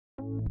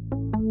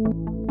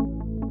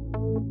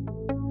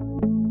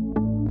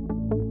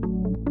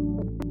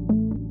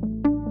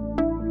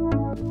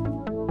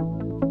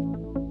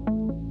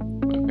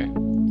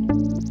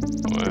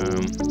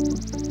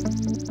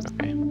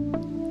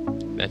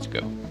let's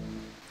go.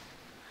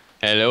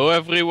 Hello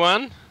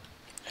everyone.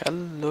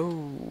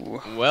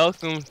 Hello.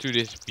 Welcome to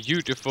this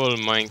beautiful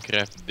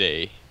Minecraft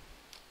day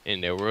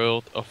in the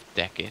world of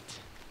Tekkit.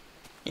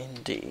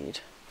 Indeed.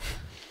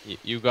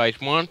 You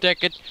guys want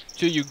Tekkit,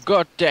 so you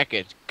got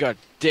Tekkit. God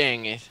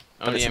dang it!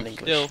 But Only it's in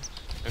English.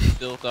 I'm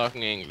still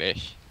talking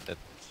English. That's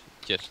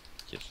just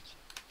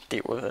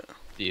Deal with it.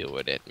 deal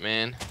with it,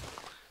 man.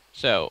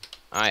 So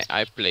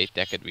I played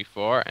Tekkit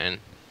before, and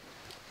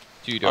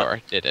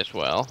Tudor did as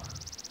well.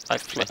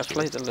 I've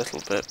played a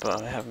little bit,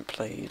 but I haven't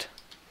played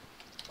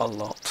a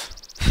lot.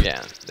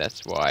 Yeah,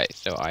 that's why.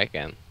 So I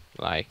can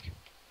like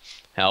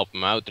help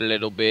him out a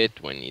little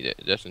bit when he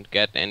doesn't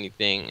get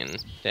anything,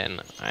 and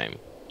then I'm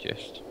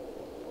just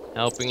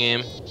helping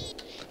him.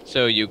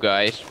 So you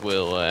guys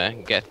will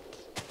get.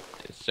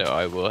 So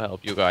I will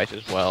help you guys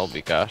as well,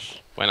 because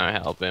when I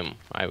help him,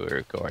 I will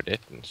record it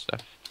and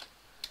stuff.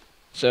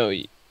 So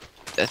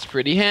that's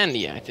pretty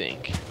handy, I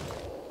think.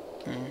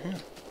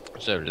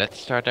 So let's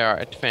start our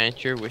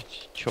adventure with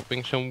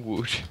chopping some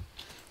wood,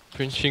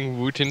 punching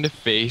wood in the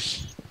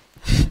face,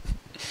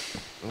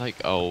 like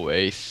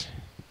always.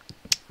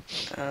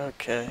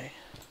 Okay.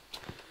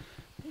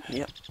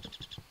 Yep.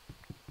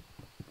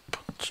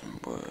 Punch some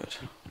wood.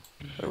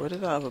 Oh, where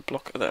did I have a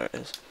block? Oh, there it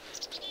is.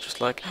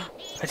 Just like,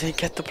 I didn't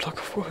get the block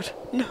of wood.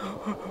 No.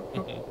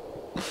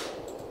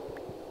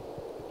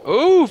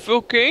 Oh,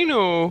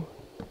 volcano!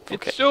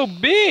 It's so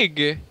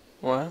big!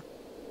 Where?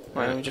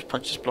 Wait, let me just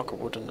punch this block of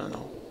wood and then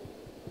I'll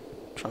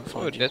try and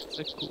find you. That's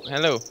a cool.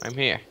 Hello, I'm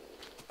here.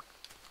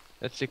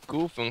 That's a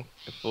cool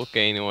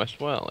volcano as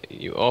well.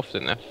 You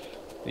often have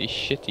these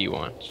shitty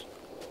ones.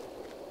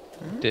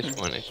 This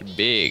one is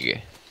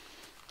big.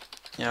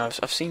 Yeah,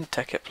 I've seen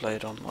Tekkit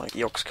played on like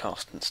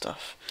Yogscast and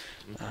stuff,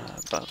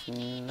 but I've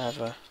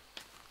never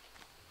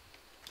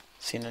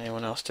seen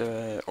anyone else do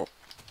it or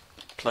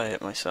play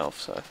it myself,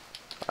 so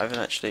I haven't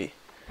actually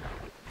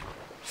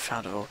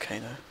found a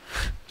volcano.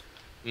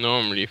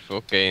 Normally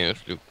volcanoes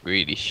look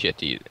really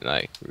shitty,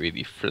 like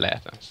really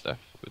flat and stuff,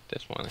 but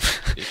this one is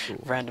pretty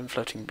cool. Random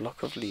floating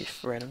block of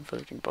leaf, random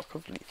floating block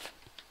of leaf.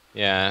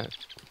 Yeah, it's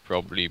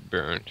probably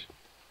burned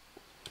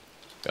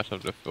because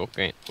of the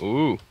volcano.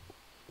 Ooh,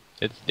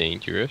 it's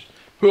dangerous.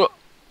 Whoa.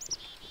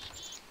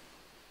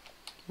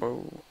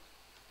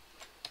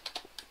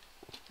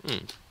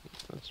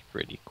 That's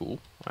pretty cool.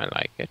 I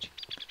like it.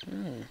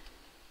 Hmm.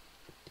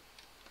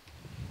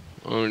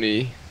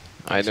 Only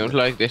I don't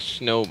like this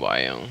snow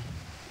biome.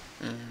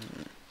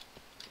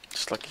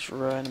 Just like it's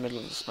right in the middle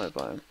of the snow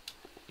biome.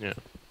 Yeah.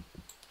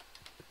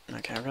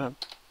 Okay, I'm gonna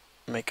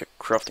make a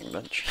crafting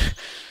bench.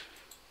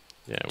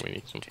 Yeah, we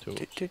need some tools.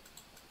 Okay,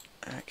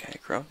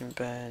 crafting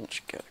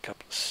bench, get a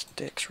couple of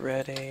sticks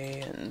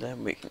ready, and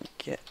then we can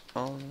get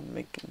on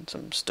making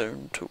some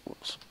stone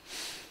tools.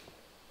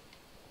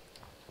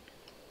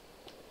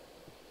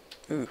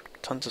 Ooh,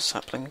 tons of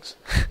saplings.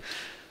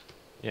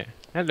 Yeah.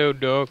 Hello,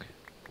 dog.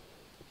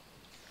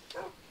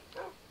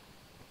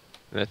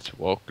 Let's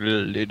walk a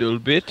little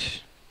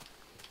bit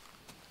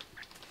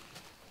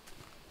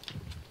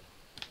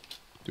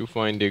to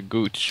find a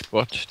good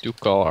spot to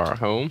call our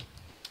home.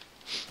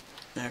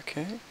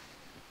 Okay.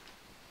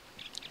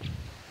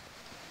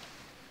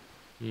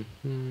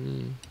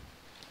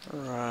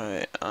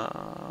 Right,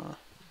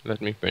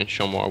 Let me punch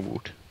some more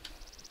wood.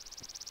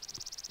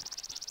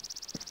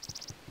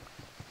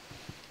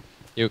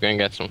 You can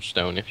get some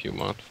stone if you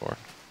want for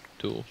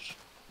tools.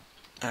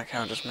 okay,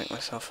 I'll just make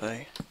myself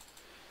a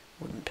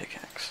wooden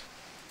pickaxe.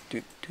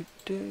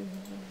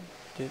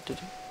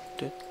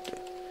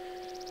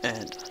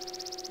 And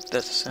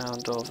there's a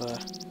sound of a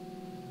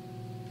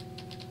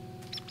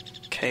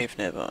cave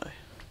nearby.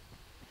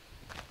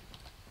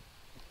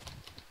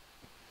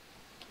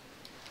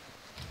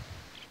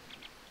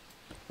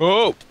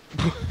 Oh!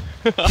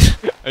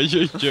 I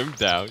just jumped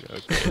down.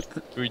 Okay,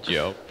 good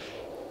job.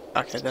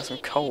 Okay, there's some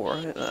coal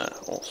right there.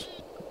 Also.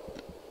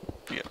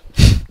 Yeah.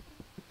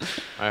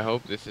 I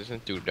hope this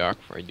isn't too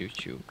dark for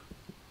YouTube.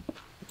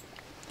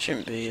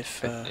 Shouldn't be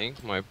if. I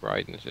think my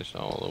brightness is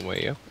all the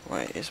way up.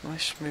 Wait, is my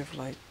smooth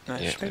light? No,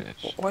 Yeah,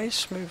 why is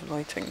smooth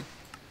lighting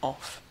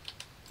off?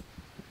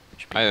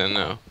 I don't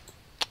know.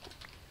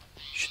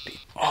 Should be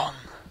on.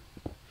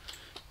 I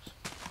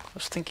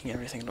was thinking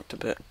everything looked a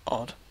bit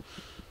odd.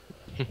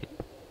 Okay,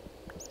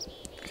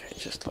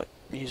 just like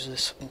use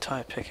this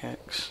entire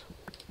pickaxe.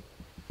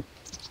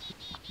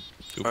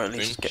 To Or at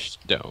least punch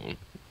stone.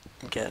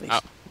 Get at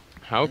least.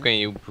 How can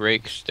you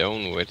break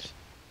stone with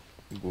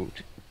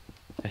wood?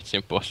 That's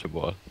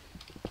impossible.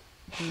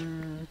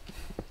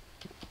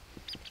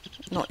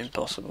 Not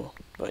impossible,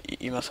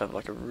 but you must have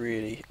like a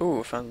really. Oh,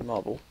 I found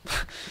marble.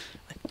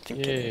 I think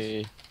it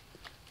is.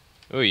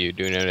 Oh, you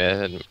do know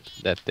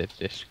that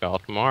this is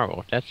called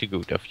marble. That's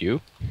good of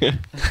you.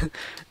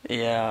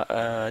 Yeah,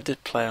 I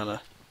did play on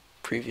a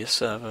previous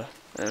server,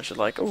 and it was just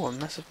like, oh, a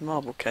massive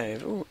marble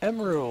cave. Oh,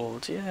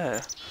 emerald,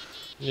 yeah.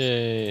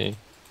 Yay.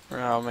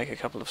 Right, I'll make a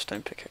couple of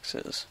stone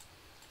pickaxes.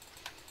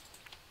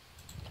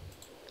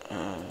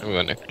 I'm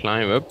gonna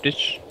climb up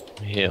this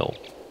hill.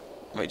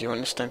 Wait, do you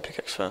want a stone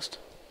pickaxe first?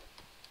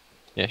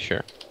 Yeah,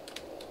 sure.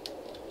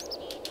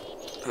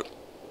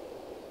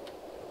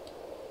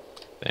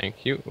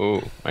 Thank you.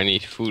 Oh, I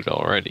need food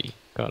already.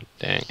 God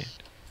dang it.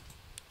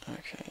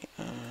 Okay,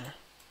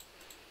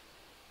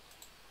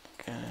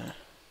 gonna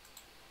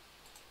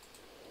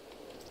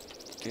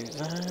do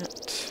that.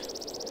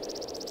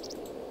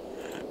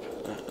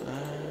 Put that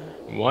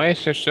there. Why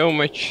is there so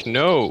much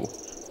snow?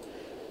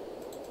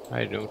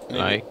 I don't Maybe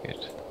like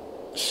it.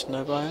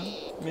 snow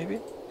biome, maybe?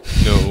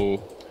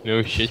 No,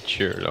 no shit,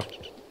 Sherlock.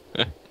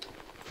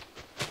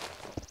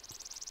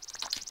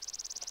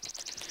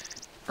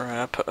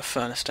 Right, I put a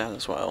furnace down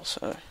as well,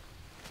 so...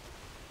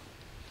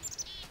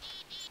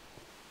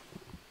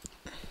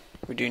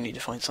 We do need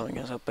to find something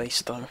as our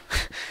base, though.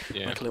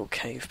 Yeah. Like a little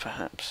cave,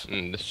 perhaps.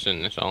 And the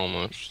sun is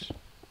almost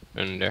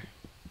under.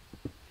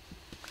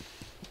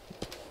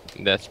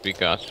 That's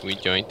because we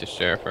joined the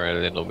server a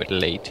little bit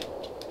late.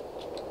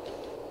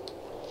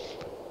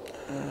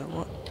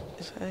 What?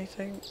 Is there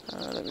anything?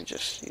 Let me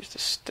just use the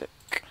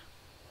stick.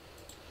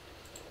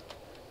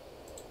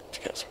 To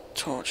get some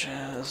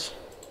torches.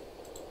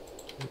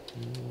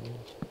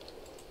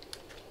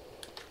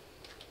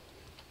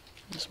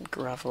 There's some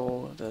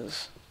gravel,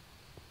 there's...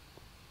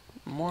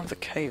 more of the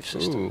cave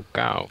system. Ooh,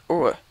 cow.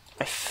 Oh,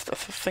 I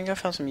think I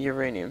found some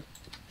uranium.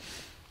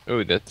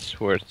 Ooh, that's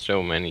worth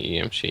so many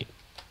EMC.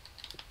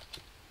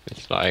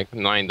 It's like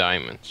 9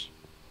 diamonds.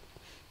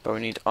 But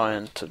we need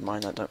iron to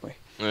mine that, don't we?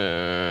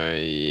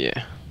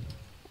 Yeah.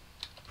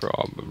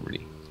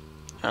 Probably.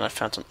 And I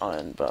found some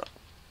iron, but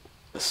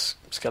there's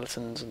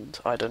skeletons and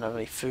I don't have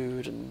any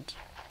food and...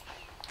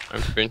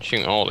 I'm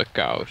pinching all the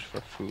cows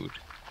for food.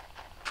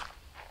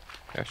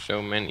 There's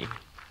so many.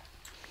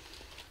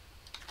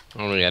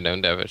 Only I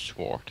don't have a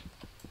sword.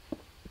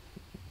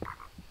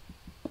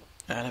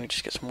 Let me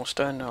just get some more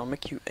stone and I'll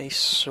make you a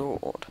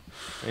sword.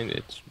 And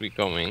it's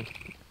becoming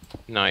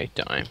night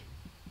time.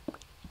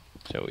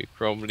 So we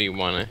probably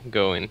wanna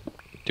go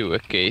into a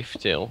cave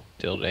till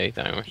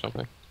daytime or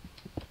something.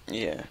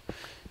 Yeah,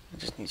 I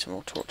just need some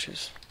more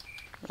torches.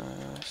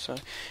 Well,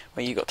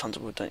 you got tons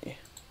of wood, don't you?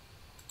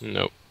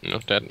 Nope,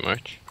 not that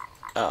much.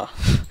 Ah.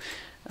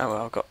 Oh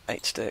well, I've got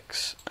 8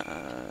 sticks.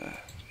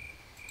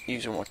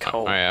 Using my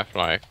coal. I have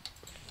like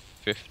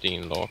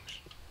 15 logs.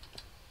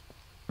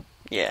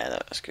 Yeah,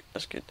 that's good.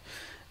 That's good.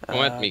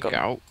 Let me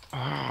go.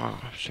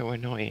 Ah, so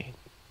annoying.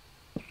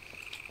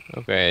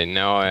 Okay,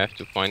 now I have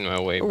to find my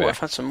way Oh, I back.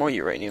 found some more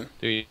uranium.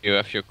 Do you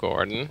have your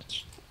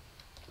coordinates?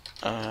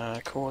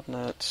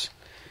 Coordinates.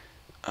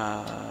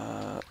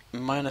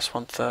 Minus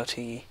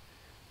 130,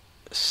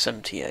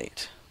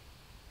 78.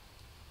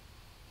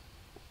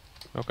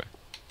 Okay.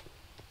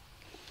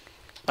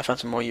 I found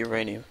some more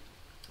uranium.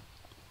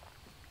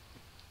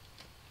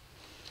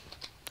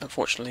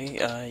 Unfortunately,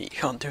 you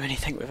can't do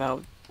anything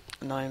without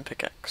an iron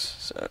pickaxe,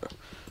 so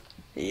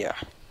yeah.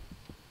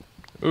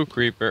 Ooh,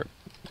 creeper.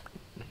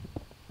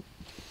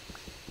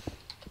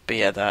 But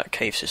yeah, that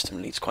cave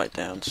system leads quite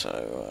down,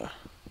 so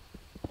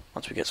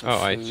once we get some food...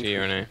 Oh, I see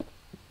your name.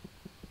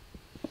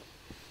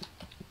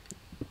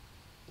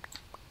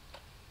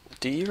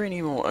 Do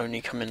uranium will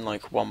only come in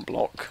like 1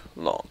 block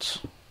lots?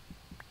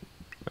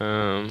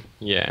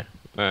 Yeah,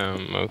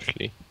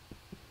 mostly.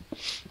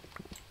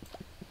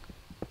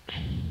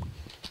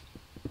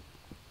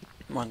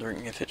 I'm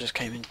wondering if it just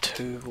came in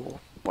 2 or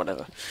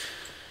whatever.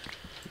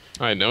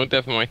 I don't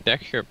have my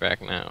texture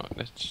back now.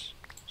 That's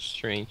a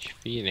strange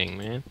feeling,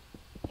 man.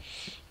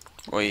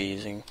 What are you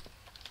using?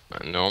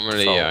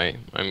 Normally Default.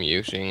 I'm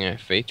using a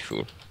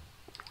Faithful.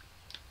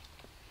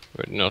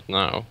 But not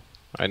now.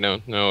 I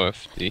don't know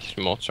if these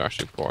mods are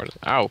supported.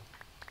 Ow!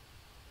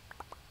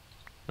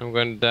 I'm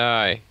gonna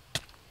die.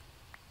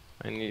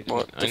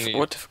 What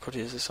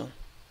difficulty is this on?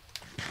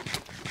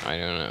 I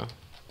don't know.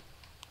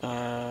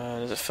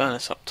 There's a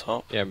furnace up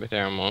top. Yeah, but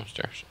there are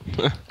monsters.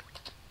 Wait,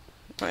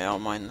 I'll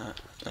mine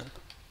that then.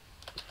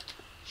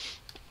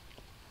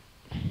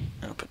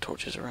 I'll put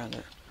torches around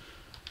it.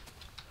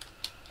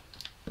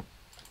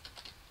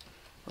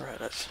 Right,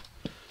 let's...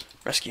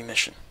 Rescue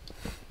mission.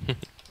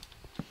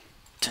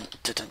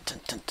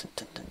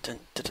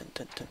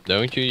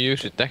 Don't you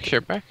use the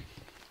texture pack?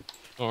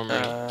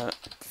 Normally.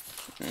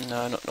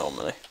 No, not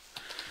normally.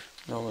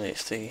 Normally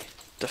it's the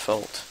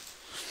default.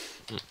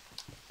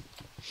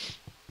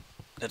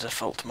 The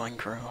default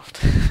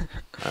Minecraft.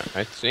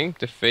 I think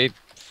the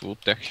Faithful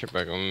texture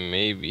pack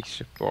may be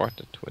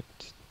supported with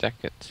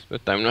Tekkit,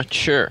 but I'm not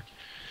sure.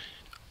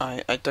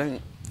 I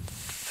don't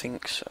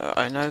think so.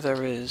 I know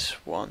there is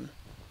one,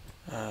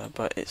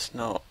 but it's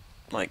not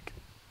like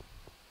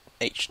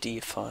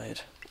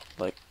HDified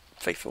like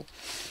Faithful.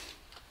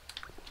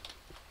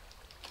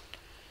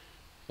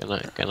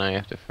 Can I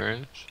have the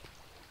furnace?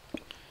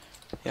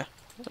 Yeah,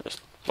 I'll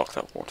just block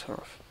that water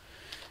off.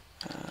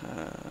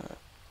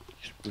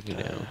 Just put it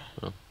down.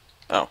 Oh.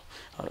 Oh,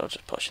 I'll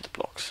just pass you the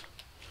blocks.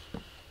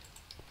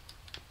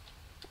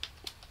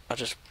 I'll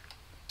just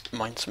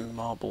mine some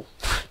marble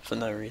for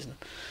no reason.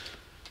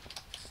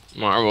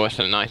 Marble is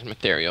a nice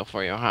material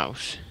for your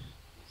house.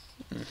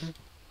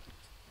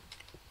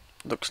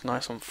 Looks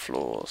nice on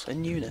floors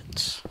and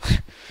units.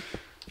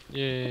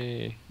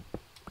 Yay.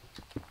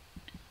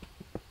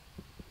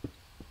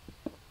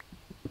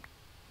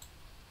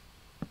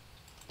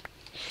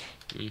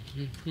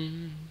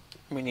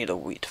 We need a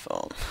wheat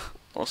farm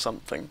or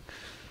something.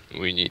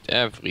 We need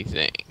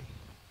everything.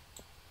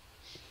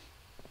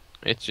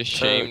 It's a So,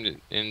 shame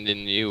that in the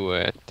new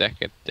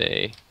Tekkit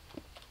they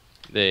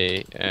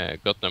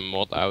got the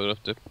mod out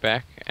of the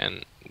pack,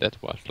 and that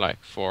was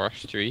like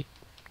forestry,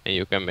 and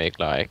you can make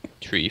like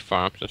tree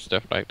farms and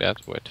stuff like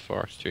that with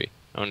forestry.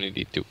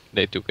 Only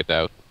they took it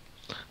out.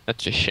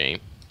 That's a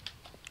shame.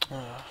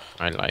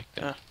 I like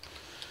that.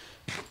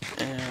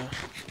 yeah.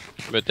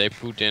 But they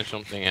put in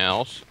something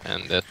else,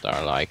 and that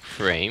are like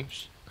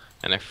frames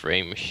and a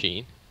frame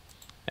machine.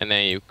 And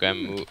then you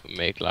can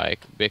make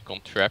like big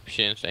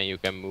contraptions, and you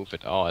can move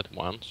it all at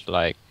once,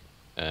 like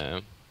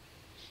a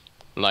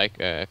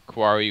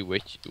quarry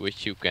which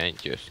you can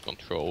just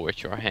control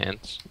with your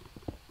hands.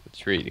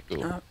 It's really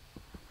cool.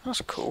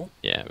 That's cool.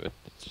 Yeah, but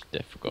it's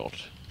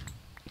difficult.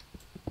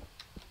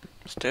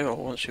 Still,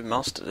 once you've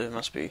mastered it, it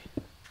must be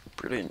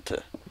brilliant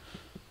to...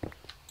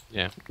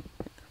 Yeah.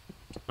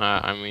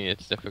 I mean,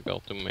 it's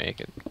difficult to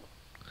make it.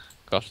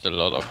 Costs a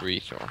lot of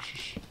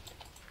resources.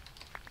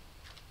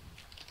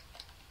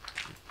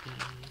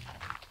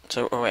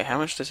 So, oh wait, how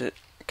much does it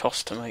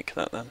cost to make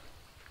that then?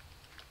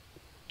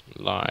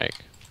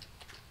 Like,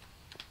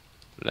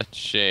 let's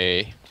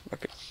say...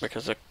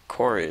 Because a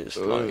quarry is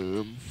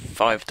like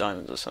 5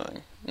 diamonds or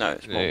something. No,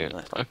 it's more than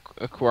that. Like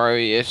a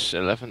quarry is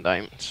 11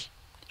 diamonds.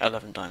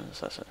 11 diamonds,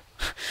 that's it.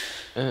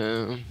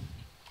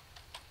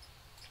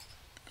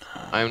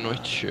 I'm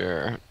not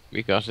sure,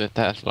 because it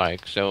has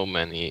like so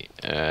many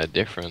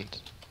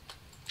different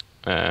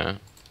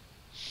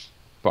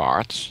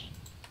parts.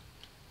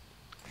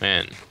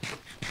 And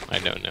I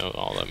don't know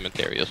all the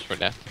materials for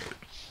that.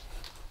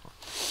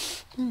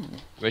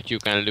 But you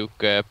can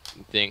look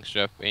things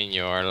up in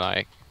your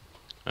like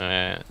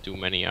too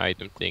many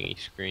item thingy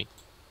screen.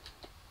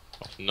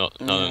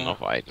 Not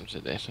enough items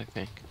it is, I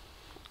think.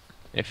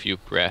 If you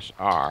press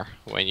R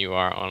when you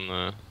are on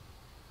a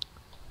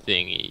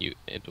thingy,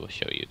 it will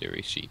show you the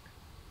receipt.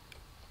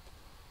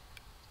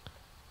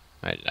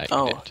 I like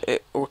it.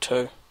 It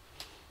auto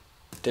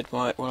did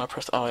my... When I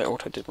pressed R, it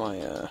auto did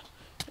my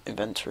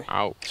inventory.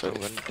 Ow, So I'm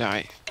gonna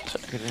die.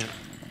 Look at him.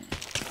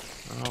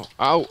 Ow,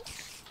 ow!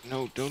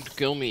 No, don't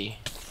kill me.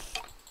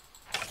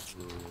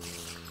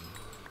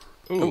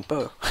 Ooh, oh,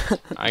 bow.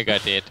 I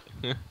got it.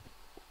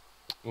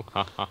 Ooh,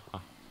 ha ha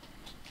ha.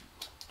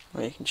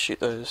 Well, you can shoot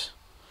those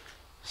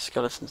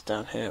skeletons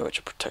down here, which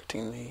are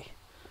protecting the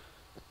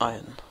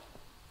iron.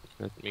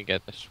 Let me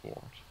get the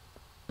sword.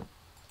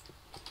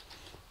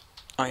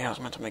 Oh yeah, I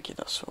was meant to make you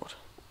that sword.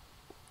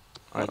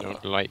 I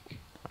don't like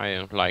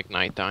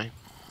nighttime.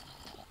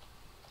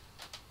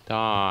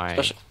 Die.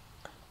 Especially,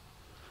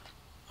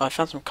 I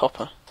found some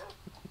copper.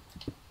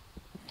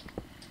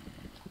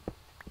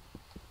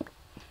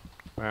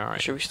 Where are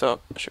you? Should we start?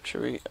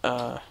 Should we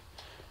and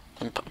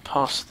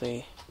past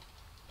the?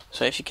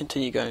 So if you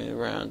continue going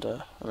around,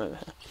 I'm over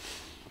here.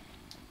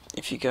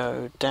 If you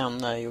go down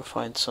there, you'll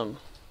find some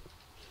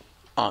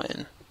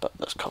iron, but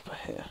there's copper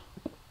here.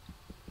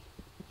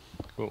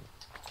 Cool.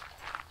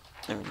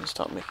 And we can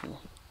start making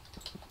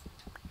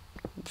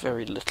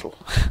very little,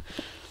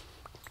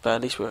 but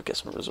at least we'll get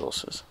some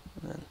resources.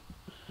 And then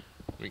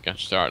We can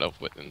start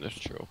off with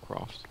industrial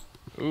craft.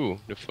 Ooh,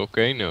 the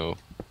volcano.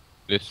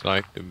 This is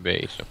like the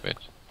base of it.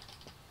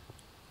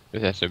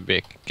 It has a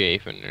big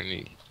cave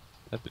underneath.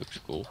 That looks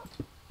cool.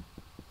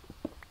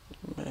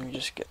 let me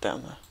just get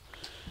down there.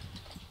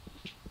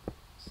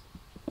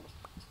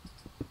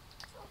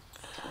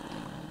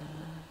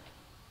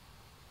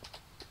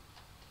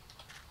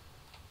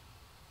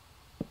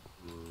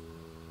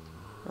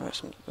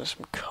 Right, there's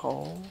some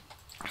coal.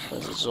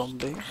 There's a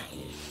zombie.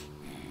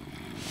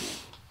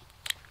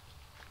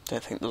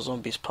 Don't think the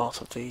zombie's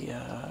part of the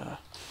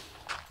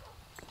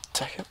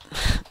Tekkit.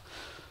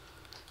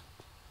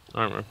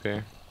 I'm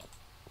okay.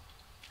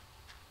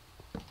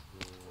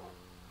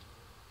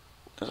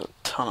 There's a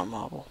ton of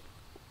marble.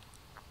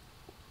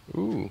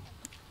 Ooh.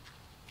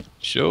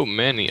 So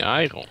many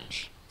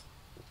irons.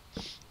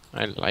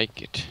 I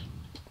like it.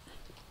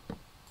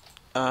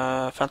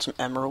 Found some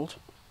emerald.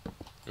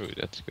 Ooh,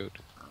 that's good.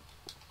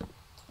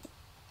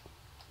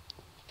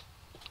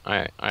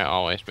 I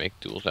always make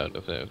tools out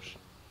of those.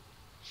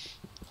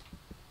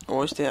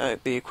 What is the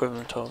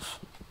equivalent of?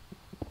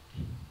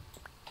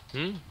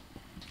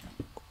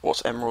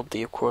 What's emerald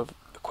the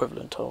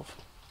equivalent of?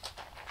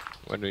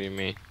 What do you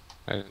mean?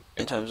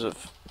 In terms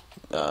of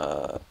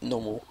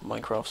normal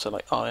Minecraft, so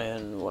like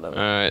iron,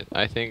 whatever.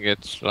 I think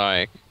it's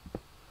like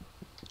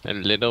a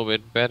little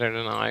bit better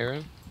than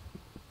iron.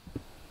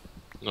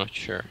 Not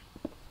sure.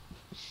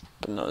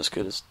 But not as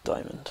good as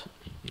diamond.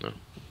 No.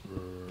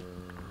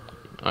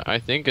 I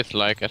think it's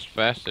like as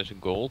fast as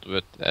gold,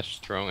 but as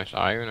strong as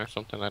iron or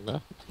something like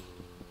that.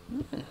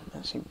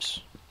 That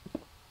seems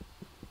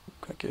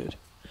quite good.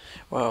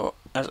 Well,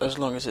 as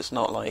long as it's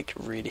not like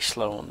really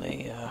slow on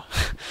the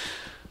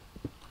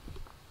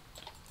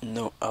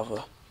no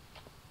other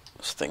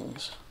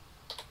things,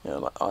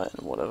 like iron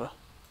or whatever.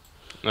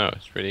 No,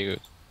 it's pretty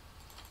good.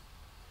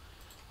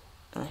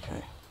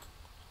 Okay.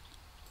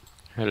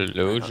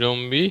 Hello,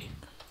 zombie.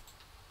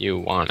 You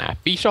want a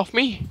piece of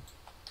me?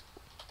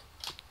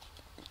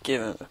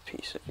 Give him a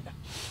piece of you.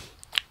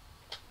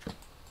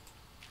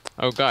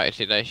 Oh guys,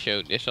 did I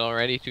show this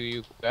already to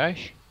you guys?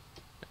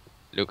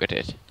 Look at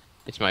it.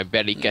 It's my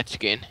belly cat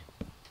skin.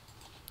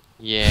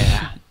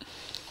 Yeah.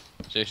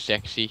 So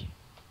sexy.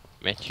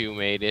 Matthew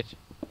made it.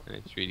 And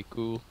it's really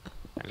cool.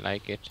 I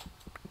like it.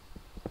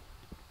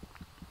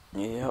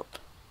 Yep.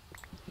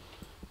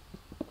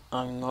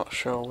 I'm not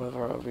sure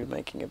whether I'll be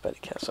making a belly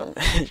cat song.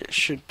 It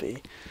should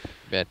be.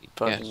 Belly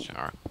cats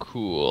are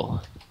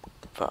cool.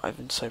 But I've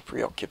been so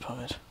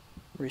preoccupied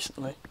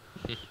recently.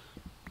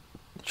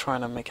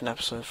 Trying to make an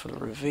episode for the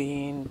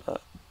ravine,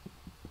 but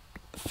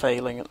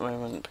failing at the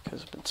moment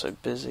because I've been so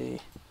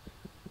busy.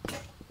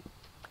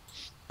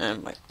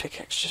 And my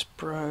pickaxe just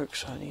broke,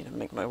 so I need to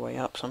make my way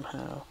up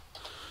somehow.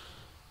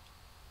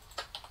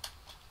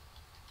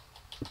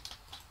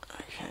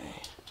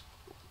 Okay.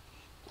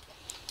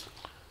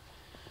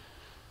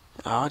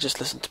 I just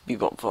listened to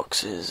Bebop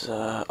Vox's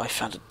I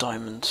Found a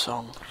Diamond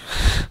song.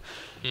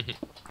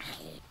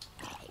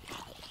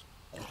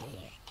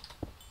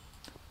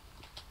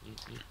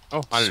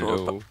 Oh,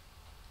 hello.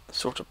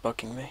 Sort of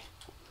bugging me.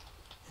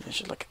 It's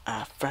just like,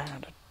 I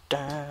found a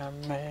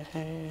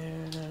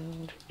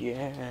diamond,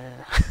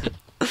 yeah.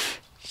 It's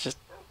just,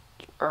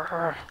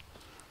 so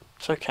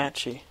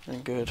catchy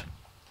and good.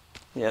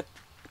 Yet,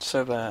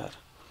 so bad.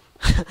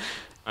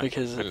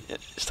 Because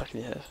it's stuck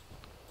in your head.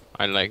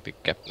 I like the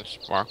Captain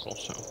Sparkle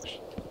songs.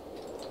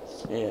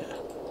 Yeah.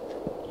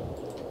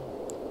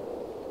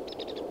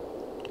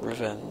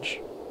 Revenge.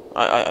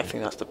 I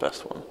think that's the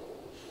best one.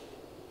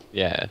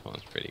 Yeah, that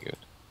one's pretty good.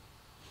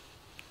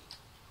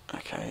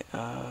 Okay,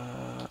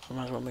 I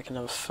might as well make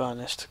another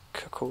furnace to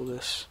cook all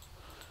this.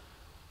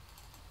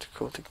 To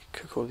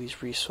cook all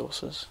these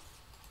resources.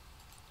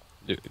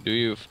 Do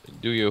you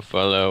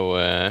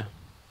follow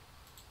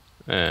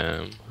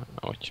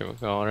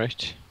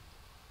whatchamacallit?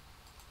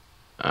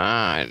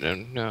 I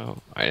don't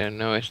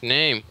know his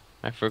name.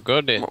 I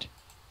forgot it.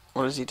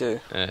 What does he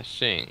do?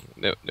 Sing.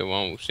 The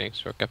one who sings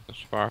for Captain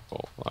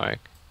Sparkle,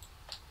 like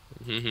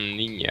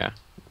Ninja.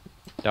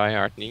 Die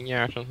Hard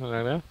Ninja or something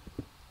like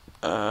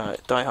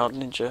that? Die Hard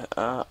Ninja.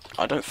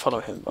 I don't follow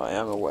him, but I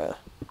am aware.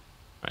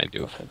 I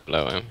do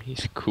follow him.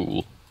 He's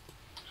cool.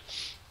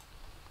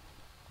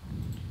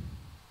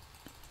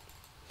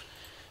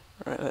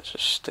 Right, let's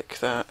just stick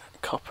that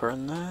copper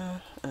in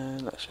there,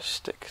 and let's just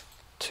stick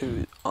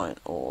 2 iron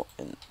ore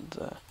in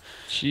there.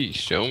 Gee,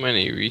 so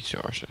many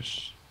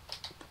resources.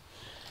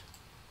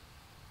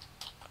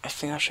 I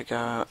think I should go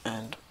out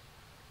and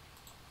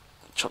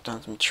chop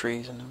down some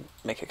trees and then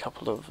make a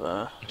couple of.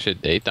 Is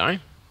it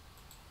daytime?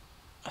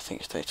 I think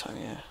it's daytime,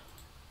 yeah.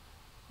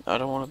 I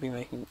don't want to be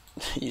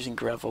using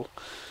gravel.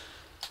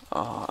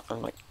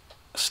 I'm like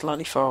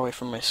slightly far away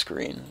from my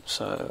screen,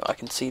 so I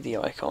can see the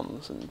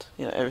icons and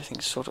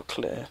everything's sort of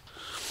clear.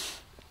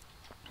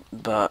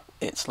 But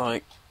it's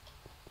like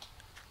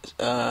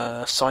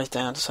size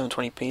down to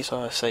 720p,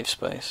 so I save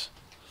space.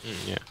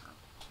 Yeah.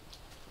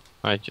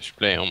 I just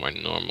play on my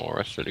normal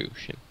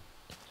resolution.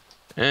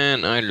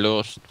 And I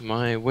lost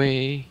my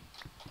way.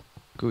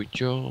 Good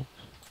job.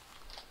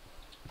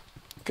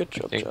 Good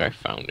job, I think Joe. I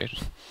found it.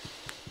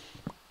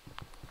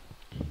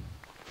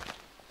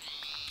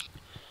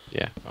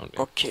 Yeah, found it.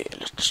 Okay,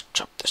 let's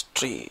chop this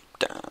tree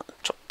down.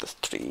 Chop this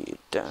tree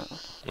down.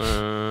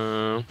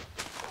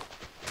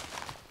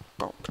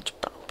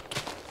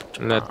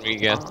 Let me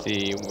get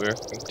the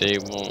working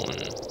table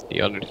and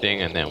the other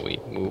thing, and then we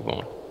move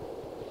on.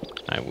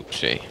 I would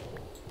say.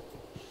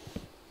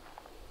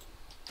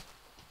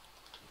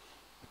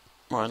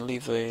 Right,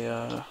 leave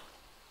the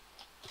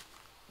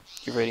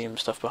uranium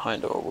stuff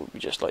behind, or will we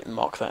just like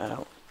mark that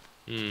out?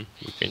 You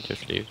can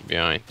just leave it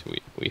behind.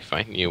 We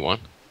find new one.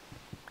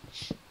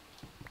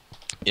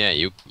 Yeah,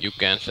 you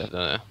can set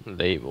a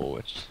label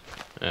with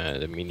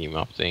the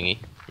minimap thingy,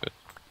 but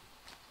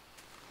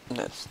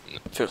That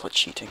feels like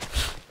cheating.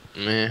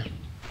 meh.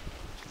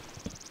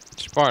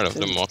 It's part of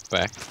the mod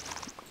pack.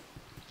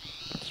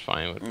 That's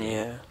fine with me.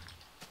 Yeah.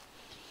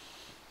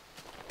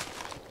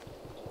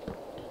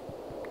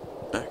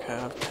 Okay,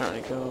 I've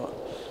currently got.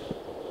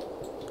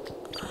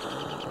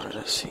 Alright,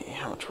 let's see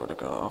how much would I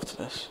got after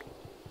this.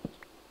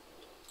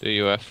 Do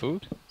you have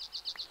food?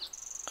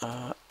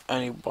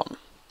 Only one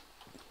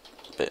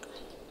bit.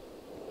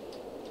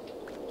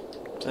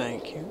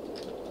 Thank you.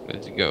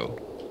 Let's go.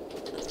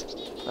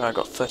 I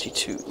got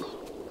 32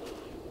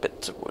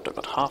 bits of wood. I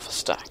got half a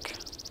stack.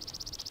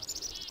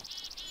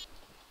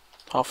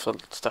 Half a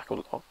stack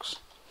of logs,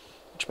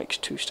 which makes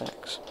 2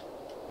 stacks.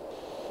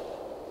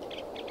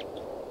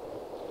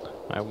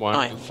 I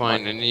want to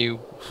find a new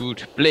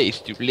good place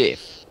to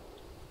live.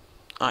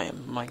 I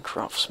am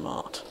Minecraft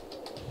smart.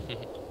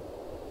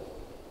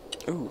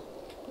 Ooh,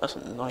 that's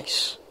a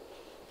nice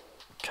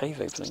cave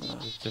opening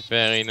there. It's a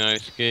very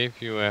nice cave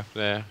you have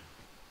there.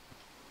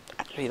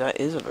 Actually, that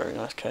is a very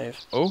nice cave.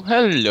 Oh,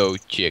 hello,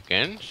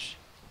 chickens.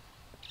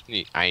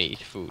 I need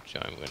food, so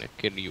I'm gonna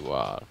kill you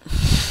all.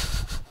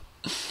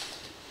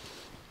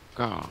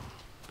 God.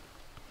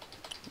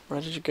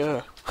 Where did you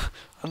go?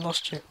 I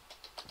lost you.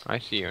 I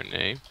see your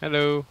name.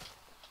 Hello.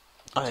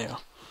 Oh yeah.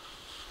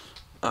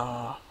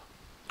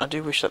 I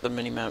do wish that the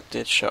minimap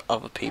did show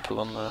other people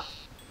on there.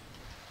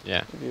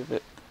 Yeah. It'd be a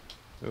bit,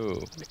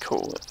 Ooh.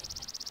 cool.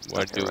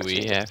 What Okay, do right we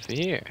here. have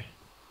here?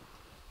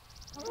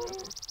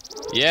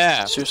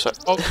 Yeah. Suicide.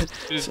 Oh,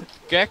 the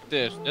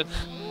cactus. That's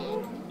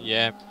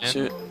yeah, man.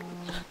 Su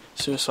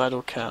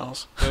suicidal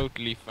cows.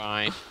 Totally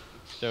fine.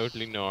 It's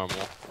totally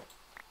normal.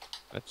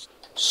 Let's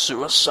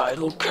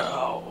Suicidal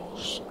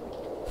cows.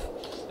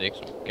 take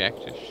some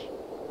cactus.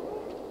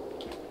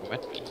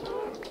 What?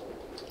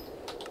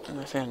 And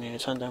I think I need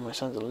to turn down my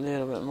sound a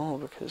little bit more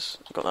because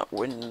I've got that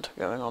wind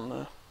going on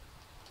there.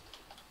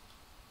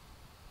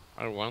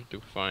 I want to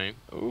find.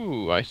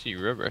 Ooh, I see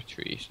rubber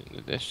trees in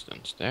the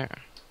distance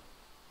there.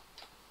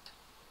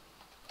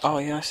 Oh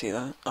yeah, I see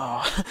that.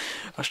 Oh,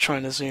 I was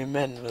trying to zoom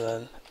in, but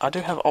then I do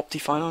have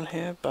Optifine on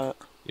here, but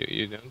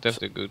You don't have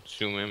the good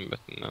zoom in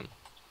button then.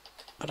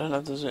 I don't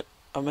have the zoom.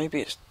 Or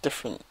maybe it's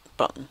different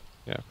button.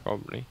 Yeah,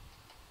 probably.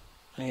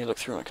 I need to look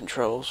through my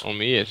controls. On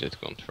me is it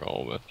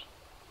control, but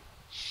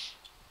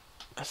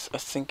I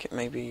think it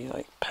may be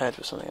like paired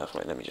with something else.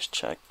 Wait, let me just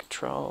check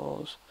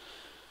controls.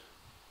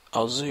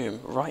 I'll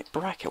zoom. Right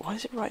bracket. Why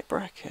is it right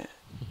bracket?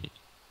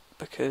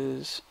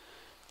 Because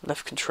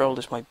left control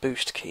is my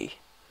boost key.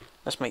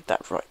 Let's make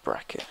that right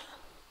bracket.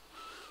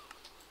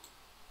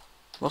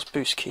 What's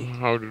boost key?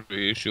 how do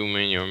you zoom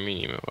in your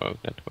minimap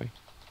out that way?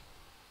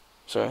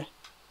 Sorry?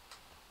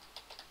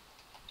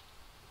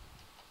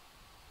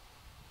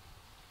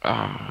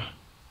 Ah,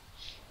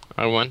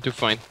 I want to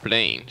find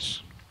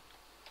planes.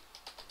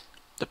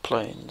 The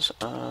planes.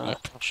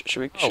 Should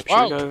we Oh, should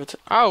wow. we go over to...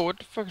 Oh, what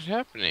the fuck is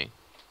happening?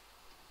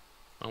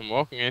 I'm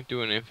walking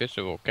into an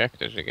invisible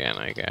cactus again,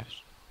 I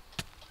guess.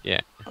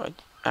 Yeah.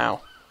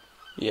 Ow.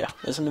 Yeah,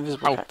 there's an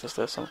invisible Ow. cactus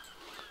there somewhere.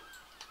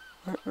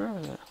 Where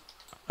is it?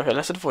 Okay,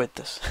 let's avoid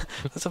this.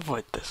 Let's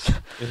avoid this.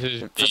 This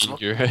is Invisible-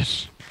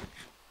 dangerous.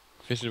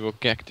 Visible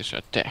cactus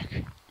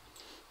attack.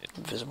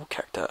 Invisible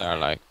cacti. They're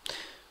like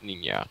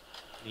ninja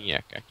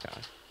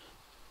cacti.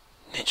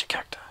 Ninja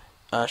cacti.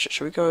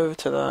 Should we go over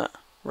to that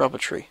rubber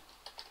tree?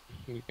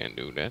 We can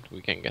do that.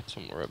 We can get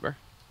some rubber.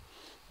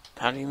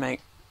 How do you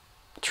make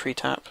tree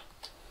tap?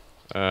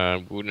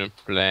 Wooden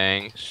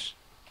planks.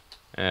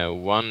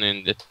 One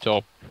in the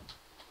top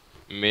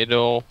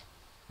middle,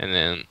 and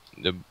then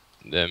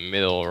the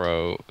middle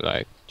row,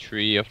 like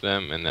 3 of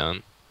them, and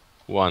then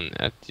one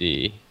at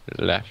the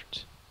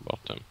left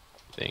bottom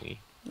thingy.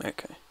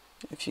 Okay.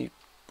 If you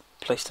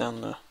place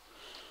down the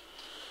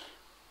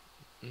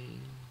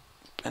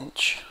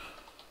bench.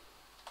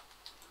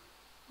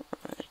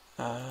 Right.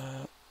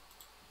 I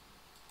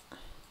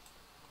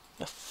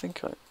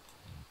think I...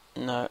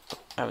 No,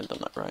 I haven't done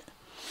that right.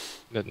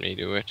 Let me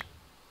do it.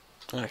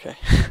 Okay.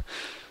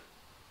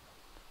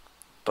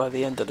 By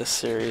the end of this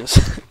series,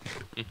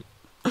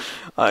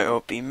 I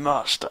will be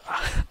master.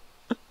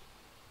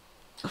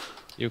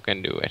 You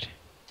can do it.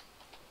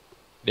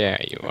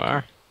 There you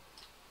are.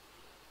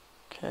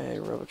 Okay,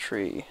 rubber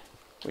tree,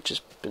 which has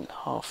been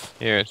half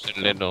Here's a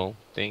little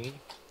thingy,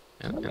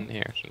 and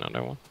here's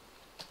another one.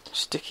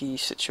 sticky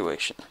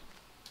situation.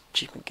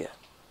 Achievement get.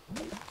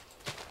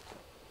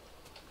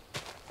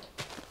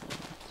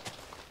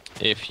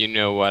 If you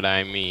know what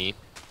I mean.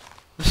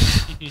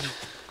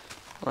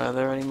 Well, are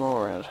there any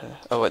more around here?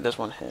 Oh wait, there's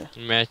one here.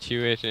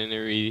 Matthew is in a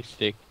really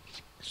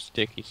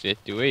sticky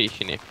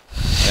situation, if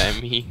you know what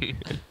I mean.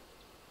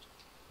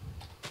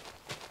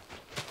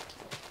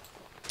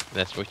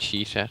 That's what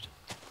she said.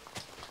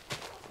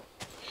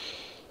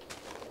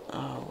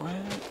 Oh,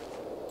 where?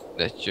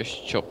 Let's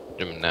just chop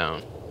them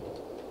down.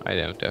 I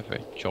don't have a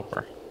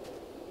chopper.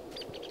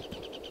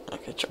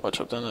 Okay, I'll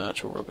chop down the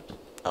actual rubber.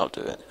 I'll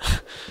do it.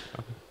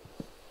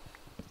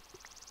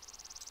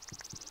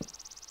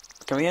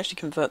 Can we actually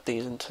convert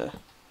these into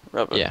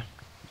rubber? Yeah.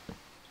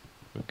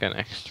 We can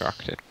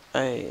extract it.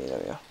 Hey, there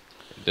we are.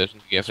 It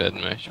doesn't give that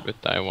much, but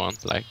I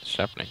want like the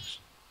saplings.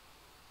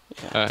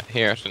 Yeah.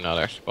 Here's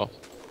another spot.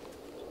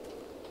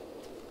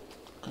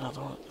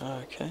 Another one.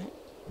 Okay.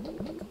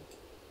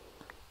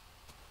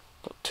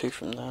 Got 2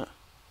 from that.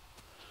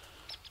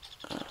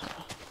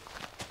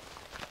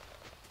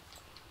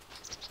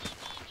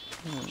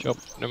 Chop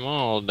them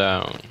all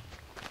down.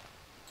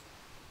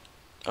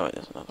 Oh wait,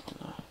 there's another one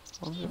there.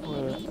 Wonder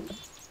where...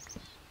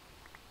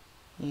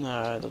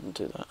 No, it doesn't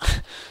do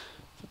that.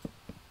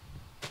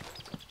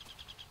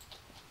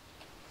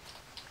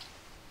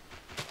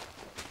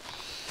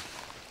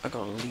 I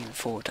gotta lean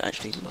forward to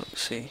actually look,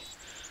 see.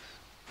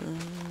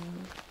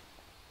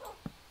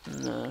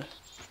 No.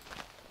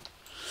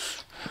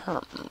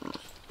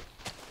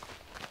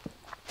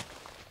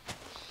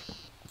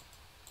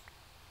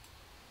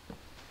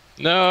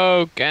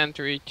 No, can't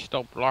reach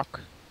top block.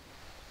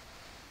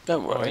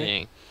 Don't worry.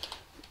 Annoying.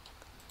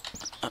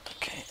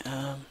 Okay,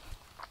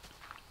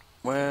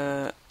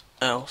 where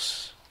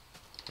else?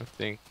 I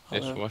think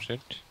this Hello. was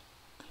it.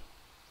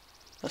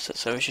 That's it,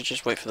 so we should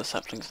just wait for the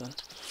saplings then.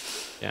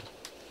 Yeah.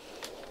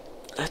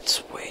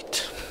 Let's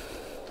wait.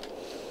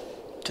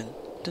 Dun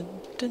dun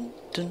dun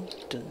dun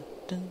dun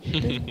dun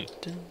dun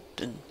dun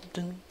dun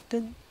dun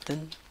dun,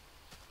 dun.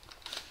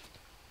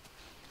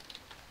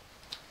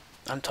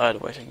 I'm tired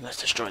of waiting. Let's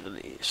destroy the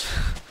leaves.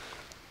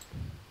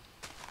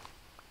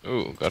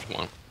 Ooh, got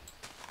one.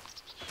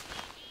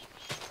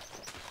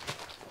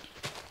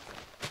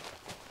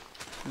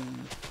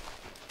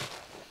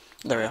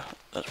 There we are.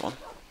 That's one.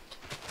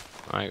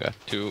 I got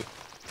two.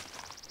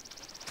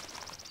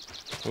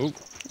 Ooh.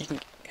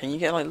 Can you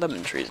get like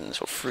lemon trees in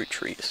this or fruit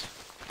trees?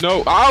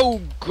 No!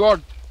 Oh,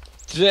 god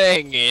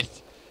dang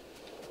it!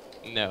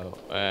 No,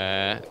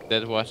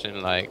 that was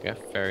in like a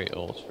very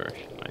old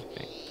version, I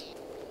think.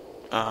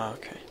 Ah,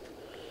 okay.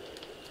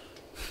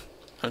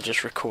 I'm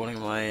just recalling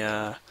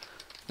my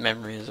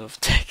memories of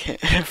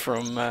Tekkit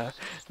from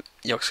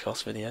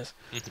Yogscast videos.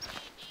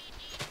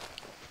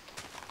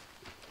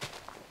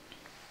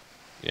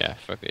 Yeah,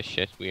 fuck this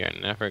shit. We are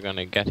never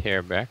gonna get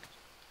here back.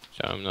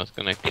 So I'm not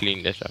gonna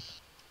clean this up.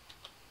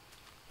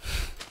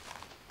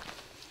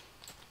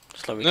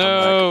 Slowly come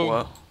back. No!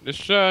 Whoa. The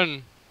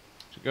sun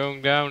is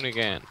going down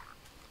again.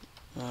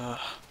 We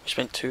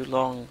spent too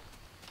long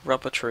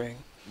rubber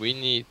treeing. We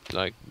need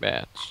like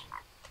bats.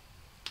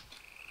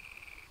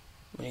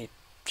 We need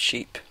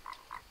sheep.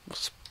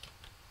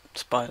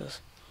 Spiders.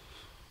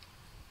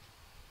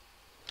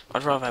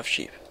 I'd rather have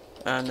sheep.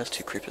 And there's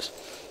two creepers.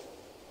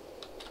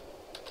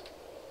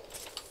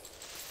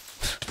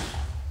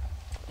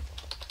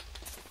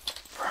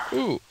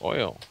 Ooh,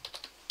 oil.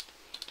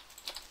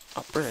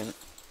 Oh, brilliant.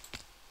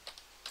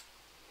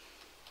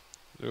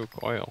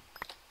 Look, oil.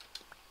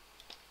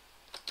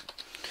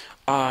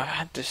 I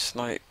had this,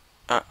 like...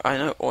 I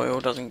know oil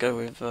doesn't go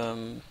with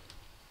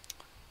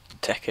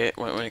Tekkit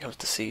when it comes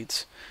to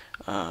seeds.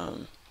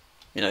 You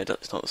know,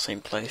 it's not the same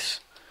place.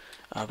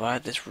 But I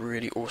had this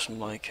really awesome,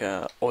 like,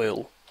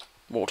 oil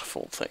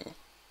waterfall thing,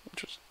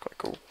 which was quite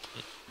cool.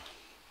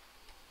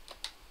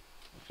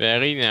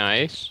 Very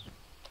nice.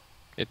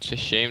 It's a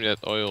shame that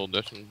oil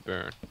doesn't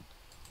burn.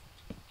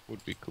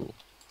 Would be cool.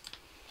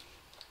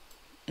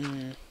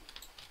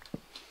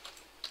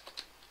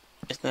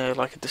 Is there,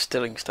 like, a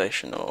distilling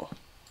station, or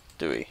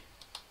do we?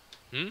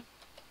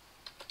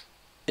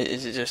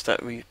 Is it just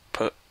that we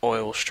put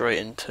oil straight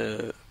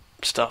into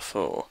stuff,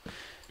 or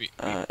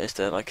is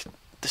there, like, a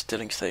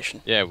distilling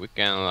station? Yeah, we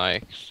can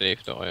like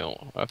save the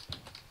oil up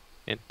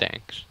in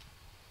tanks.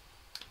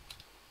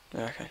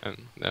 Okay.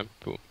 And then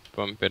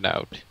pump it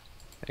out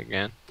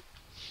again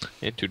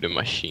into the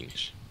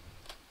machines.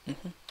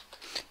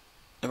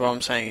 What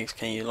I'm saying is,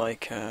 can you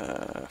like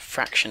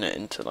fraction it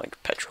into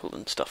like petrol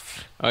and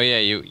stuff? Oh yeah,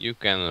 you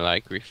can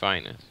like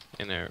refine it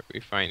in a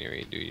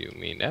refinery. Do you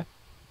mean that?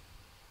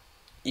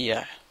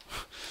 Yeah.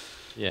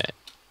 Yeah,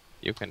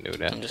 you can do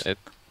that. Just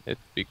It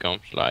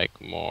becomes like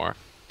more.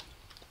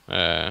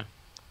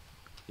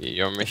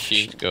 Your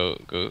machines go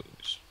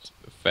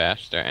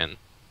faster and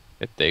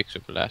it takes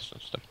up less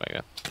and stuff like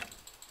that.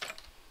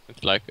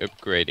 It's like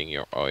upgrading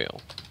your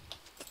oil.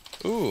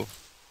 Ooh,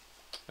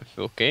 a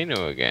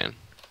volcano again.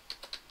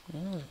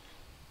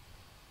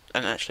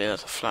 And actually,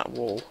 that's a flat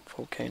wall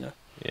volcano.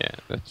 Yeah,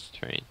 that's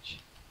strange.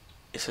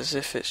 It's as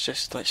if it's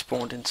just like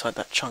spawned inside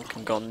that chunk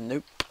and gone,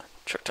 nope,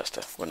 trick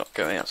tester, we're not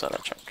going outside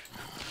that chunk.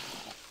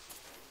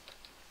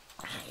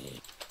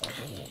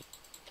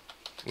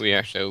 We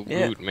are so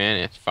good,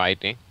 man, at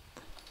fighting.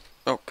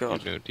 Oh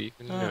god. You don't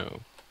even know.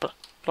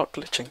 Block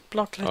glitching,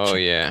 block glitching. Oh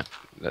yeah,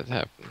 that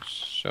happens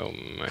so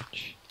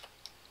much.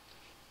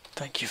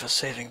 Thank you for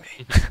saving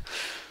me.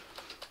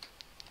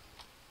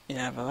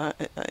 Yeah, but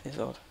that is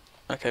odd.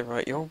 Okay,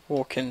 right, you're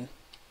walking...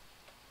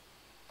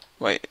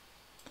 Wait,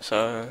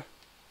 so...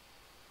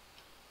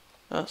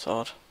 That's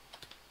odd.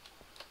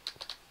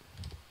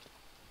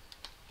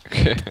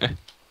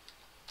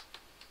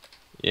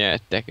 Yeah,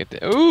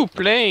 Tekkit. Ooh,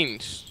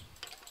 planes!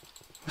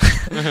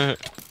 I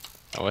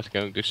was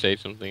going to say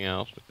something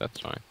else, but that's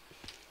fine.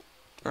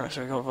 Right,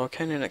 so we got a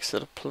volcano next to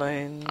the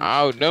plane.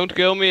 Ow, don't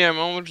kill me, I'm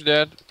almost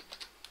dead.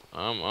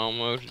 I'm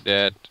almost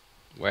dead.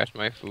 Where's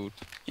my food?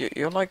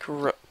 You're like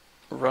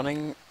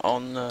running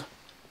on the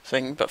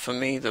thing, but for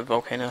me the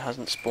volcano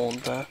hasn't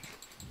spawned there.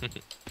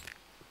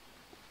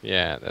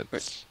 Yeah,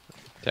 that's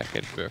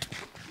Tekkit bug.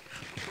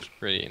 It's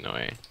pretty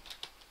annoying.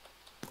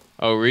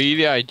 Oh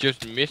really? I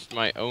just missed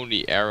my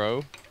only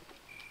arrow.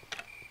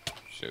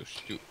 So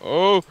stupid.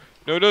 Oh!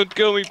 No, don't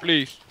kill me,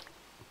 please!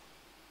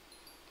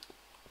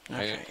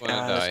 I Okay, don't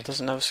wanna die.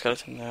 there's another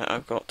skeleton there.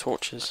 I've got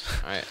torches.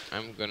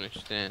 I'm gonna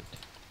stand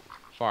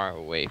far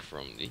away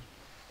from the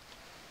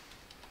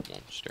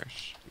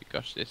monsters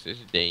because this is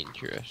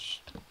dangerous.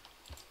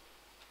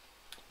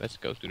 Let's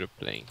go to the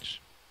plains.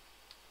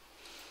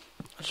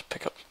 I'll just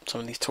pick up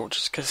some of these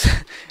torches because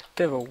a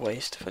bit of a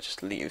waste if I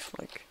just leave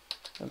like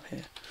them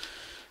here.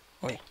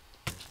 Wait.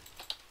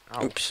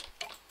 Ow. Oops.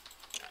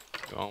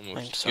 You almost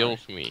I'm sorry.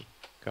 killed me.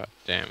 God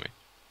damn it.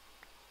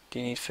 Do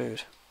you need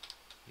food?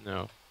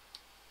 No.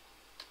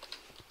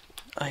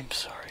 I'm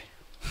sorry.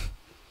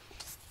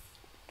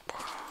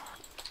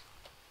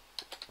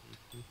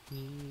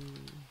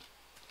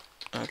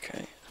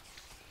 Okay.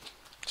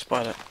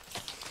 Spider.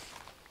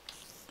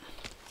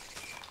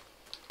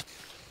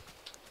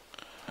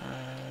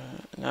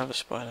 Another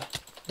spider.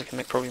 We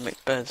can probably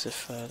make beds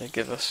if they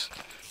give us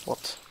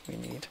what we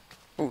need.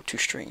 Ooh, 2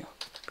 string.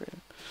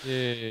 Brilliant.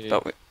 Yay.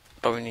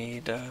 But we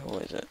need,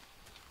 what is it?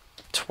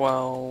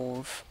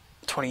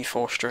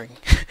 24 string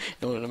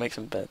in order to make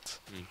some beds.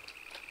 Mm.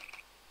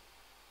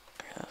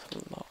 Okay, that's a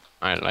lot.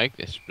 I like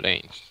this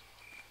place.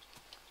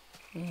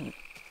 Mm.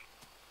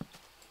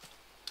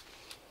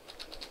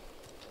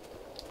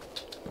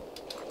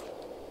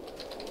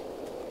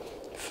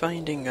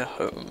 Finding a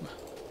home.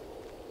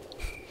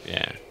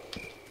 Yeah.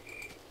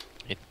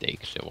 It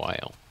takes a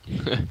while.